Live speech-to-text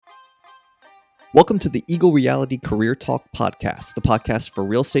Welcome to the Eagle Reality Career Talk podcast, the podcast for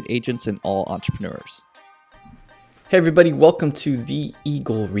real estate agents and all entrepreneurs. Hey everybody, welcome to the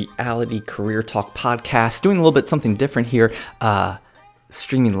Eagle Reality Career Talk podcast. Doing a little bit something different here,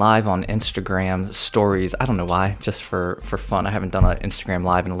 streaming live on Instagram stories. I don't know why, just for fun. I haven't done an Instagram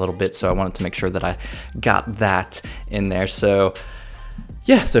live in a little bit, so I wanted to make sure that I got that in there. So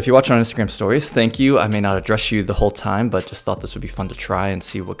if you're watching on Instagram stories, thank you. I may not address you the whole time, but just thought this would be fun to try and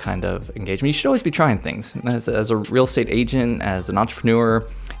see what kind of engagement. You should always be trying things. As a real estate agent, as an entrepreneur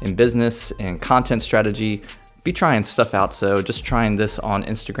in business and content strategy, be trying stuff out. So just trying this on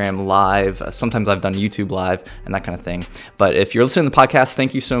Instagram live. Sometimes I've done YouTube live and that kind of thing. But if you're listening to the podcast,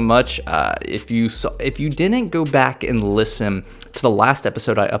 thank you so much. If you didn't go back and listen to the last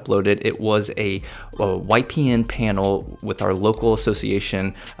episode I uploaded, it was a YPN panel with our local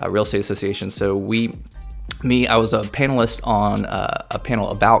association, real estate association. So I was a panelist on a panel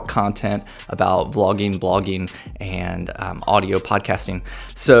about content, about vlogging, blogging, and audio podcasting.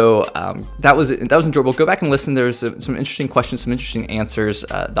 So that was enjoyable. Go back and listen. There's some interesting questions, some interesting answers.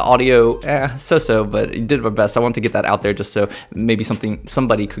 The audio, so, but you did my best. I wanted to get that out there just so maybe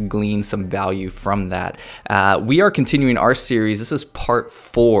somebody could glean some value from that. We are continuing our series. This is part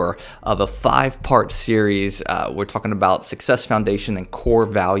 4 of a 5-part series. We're talking about success foundation and core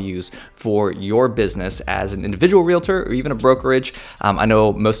values for your business as an individual realtor or even a brokerage. I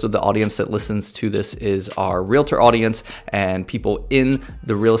know most of the audience that listens to this is our realtor audience and people in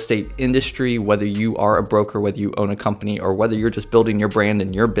the real estate industry, whether you are a broker, whether you own a company, or whether you're just building your brand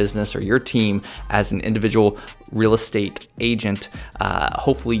and your business or your team as an individual real estate agent.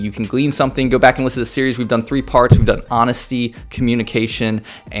 Hopefully you can glean something. Go back and listen to the series. We've done 3 parts. We've done honesty, communication,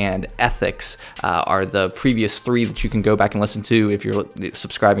 and ethics are the previous 3 that you can go back and listen to if you're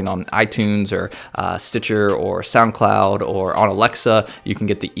subscribing on iTunes or Stitcher or SoundCloud or on Alexa. You can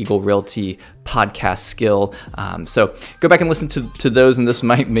get the Eagle Realty podcast skill. So go back and listen to those, and this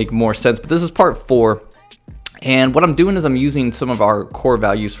might make more sense. But this is part 4. And what I'm doing is I'm using some of our core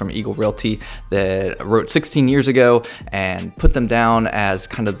values from Eagle Realty that I wrote 16 years ago and put them down as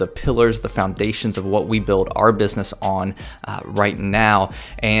kind of the pillars, the foundations of what we build our business on right now.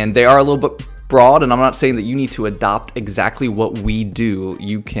 And they are a little bit broad, and I'm not saying that you need to adopt exactly what we do.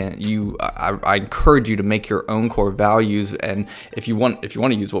 I encourage you to make your own core values, and if you want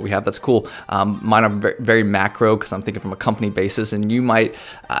to use what we have, that's cool. Mine are very, very macro because I'm thinking from a company basis, and you might,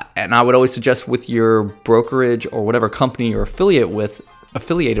 and I would always suggest with your brokerage or whatever company you're affiliated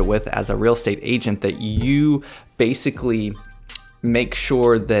with as a real estate agent that you basically make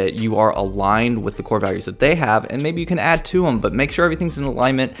sure that you are aligned with the core values that they have, and maybe you can add to them, but make sure everything's in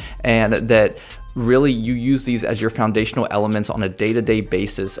alignment and that really you use these as your foundational elements on a day-to-day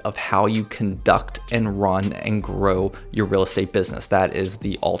basis of how you conduct and run and grow your real estate business. That is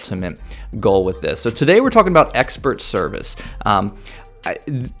the ultimate goal with this. So today we're talking about expert service.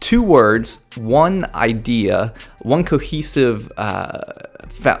 2 words, one idea, one cohesive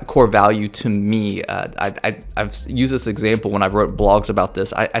core value to me. I've used this example when I've wrote blogs about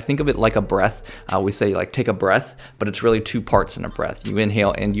this. I think of it like a breath. We say like take a breath, but it's really 2 parts in a breath. You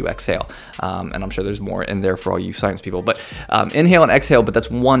inhale and you exhale. And I'm sure there's more in there for all you science people, but inhale and exhale, but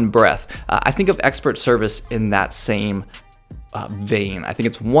that's one breath. I think of expert service in that same vein. I think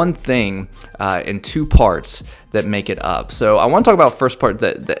it's one thing in 2 parts that make it up. So I want to talk about first part,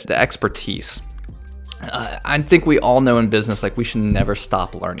 the expertise. I think we all know in business, like we should never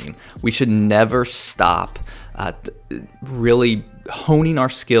stop learning. We should never stop really honing our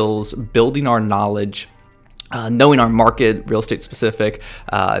skills, building our knowledge, knowing our market, real estate specific,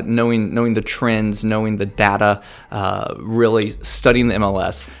 knowing the trends, knowing the data, really studying the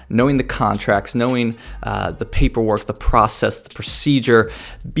MLS, knowing the contracts, knowing the paperwork, the process, the procedure,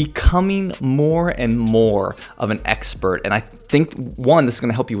 becoming more and more of an expert. And I think, one, this is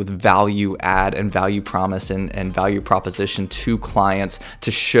going to help you with value add and value promise and value proposition to clients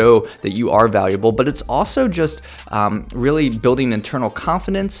to show that you are valuable. But it's also just really building internal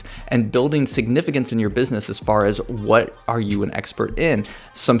confidence and building significance in your business as far as what are you an expert in.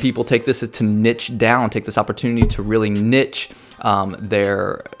 Some people take this to niche down, take this opportunity to really niche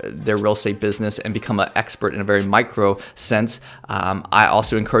their real estate business and become an expert in a very micro sense. I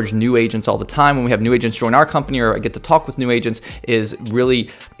also encourage new agents all the time when we have new agents join our company or I get to talk with new agents is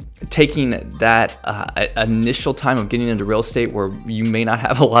really taking that initial time of getting into real estate where you may not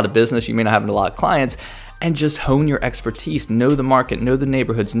have a lot of business, you may not have a lot of clients, and just hone your expertise. Know the market, know the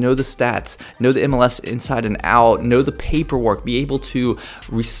neighborhoods, know the stats, know the MLS inside and out, know the paperwork, be able to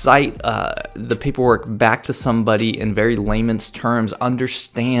recite the paperwork back to somebody in very layman's terms,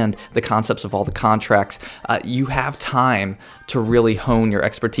 understand the concepts of all the contracts. You have time to really hone your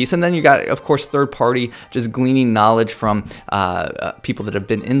expertise. And then you got, of course, third party, just gleaning knowledge from people that have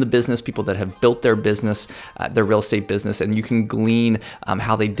been in the business, people that have built their business, their real estate business, and you can glean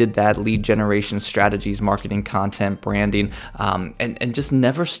how they did that, lead generation strategies, marketing, content, branding, and just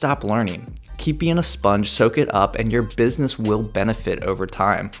never stop learning. Keep being a sponge, soak it up, and your business will benefit over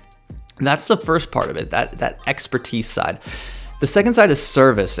time. And that's the first part of it, that expertise side. The second side is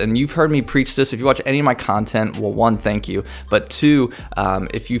service, and you've heard me preach this. If you watch any of my content, well, one, thank you. But two,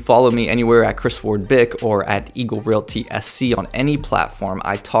 if you follow me anywhere at Chris Ward Bick or at Eagle Realty SC on any platform,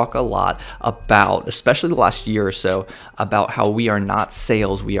 I talk a lot about, especially the last year or so, about how we are not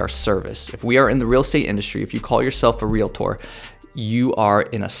sales, we are service. If we are in the real estate industry, if you call yourself a realtor, you are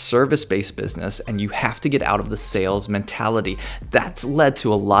in a service-based business and you have to get out of the sales mentality. That's led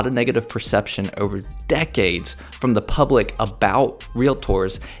to a lot of negative perception over decades from the public about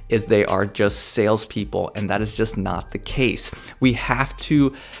realtors, is they are just salespeople, and that is just not the case. We have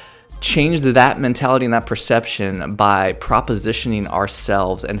to change that mentality and that perception by propositioning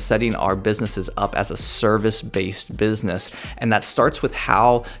ourselves and setting our businesses up as a service-based business. And that starts with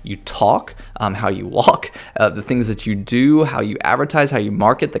how you talk, how you walk, the things that you do, how you advertise, how you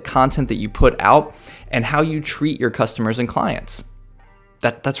market, the content that you put out, and how you treat your customers and clients.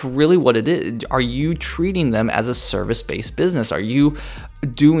 That's really what it is. Are you treating them as a service-based business? Are you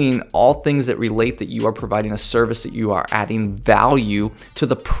doing all things that relate that you are providing a service, that you are adding value to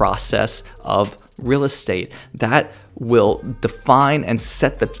the process of real estate? That will define and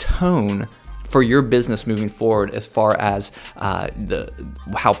set the tone for your business moving forward, as far as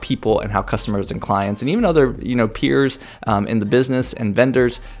how people and how customers and clients and even other peers in the business and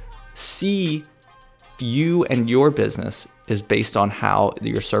vendors see you and your business is based on how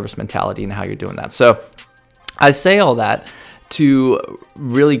your service mentality and how you're doing that. So I say all that to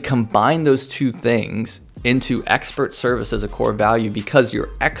really combine those two things into expert service as a core value, because your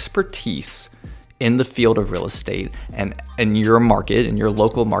expertise in the field of real estate and in your market, in your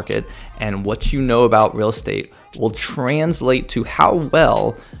local market, and what you know about real estate will translate to how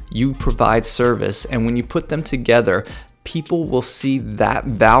well you provide service. And when you put them together, people will see that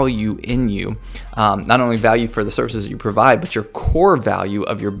value in you, not only value for the services that you provide, but your core value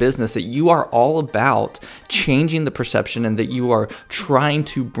of your business, that you are all about changing the perception and that you are trying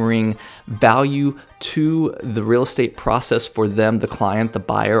to bring value to the real estate process for them, the client, the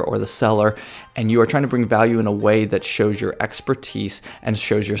buyer, or the seller. And you are trying to bring value in a way that shows your expertise and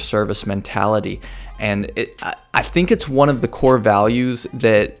shows your service mentality. And I think it's one of the core values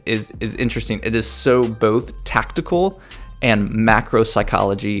that is interesting. It is so both tactical and macro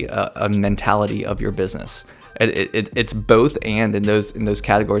psychology, a mentality of your business. It's both and in those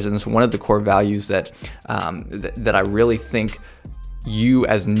categories, and it's one of the core values that I really think you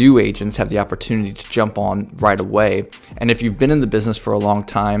as new agents have the opportunity to jump on right away. And if you've been in the business for a long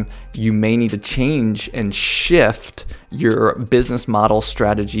time, you may need to change and shift your business model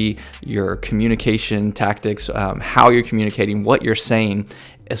strategy, your communication tactics, how you're communicating, what you're saying,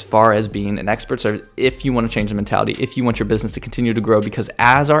 as far as being an expert service, if you want to change the mentality, if you want your business to continue to grow. Because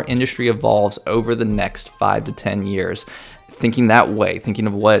as our industry evolves over the next 5 to 10 years, thinking that way, thinking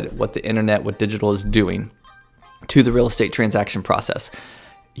of what the internet, what digital is doing to the real estate transaction process,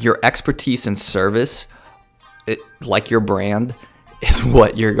 your expertise and service, like your brand, is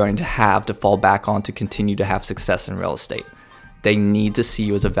what you're going to have to fall back on to continue to have success in real estate. They need to see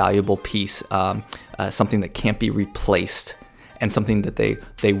you as a valuable piece, something that can't be replaced, and something that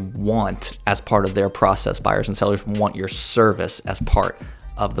they want as part of their process. Buyers and sellers want your service as part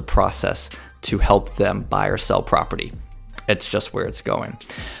of the process to help them buy or sell property. It's just where it's going.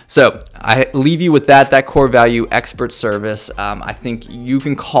 So I leave you with that core value, expert service. I think you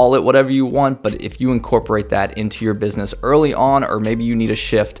can call it whatever you want, but if you incorporate that into your business early on, or maybe you need a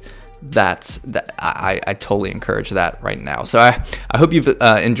shift, I totally encourage that right now. So I hope you've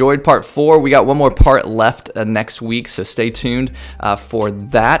enjoyed part 4. We got one more part left next week, so stay tuned for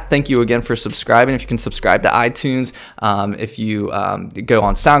that. Thank you again for subscribing. If you can subscribe to iTunes, if you go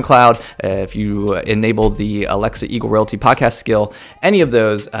on SoundCloud, if you enable the Alexa Eagle Realty podcast skill, any of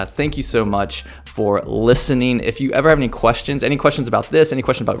those, thank you so much for listening. If you ever have any questions about this, any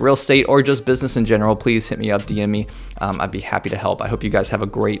questions about real estate or just business in general, please hit me up, DM me. I'd be happy to help. I hope you guys have a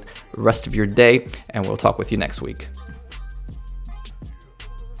great rest of your day, and we'll talk with you next week.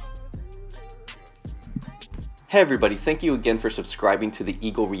 Hey everybody, thank you again for subscribing to the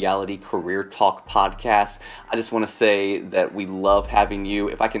Eagle Reality Career Talk podcast. I just want to say that we love having you.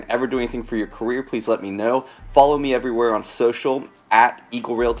 If I can ever do anything for your career, please let me know. Follow me everywhere on social at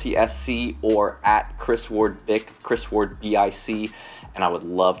Eagle Realty SC or at Chris Ward Bic, Chris Ward BIC, and I would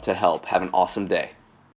love to help. Have an awesome day.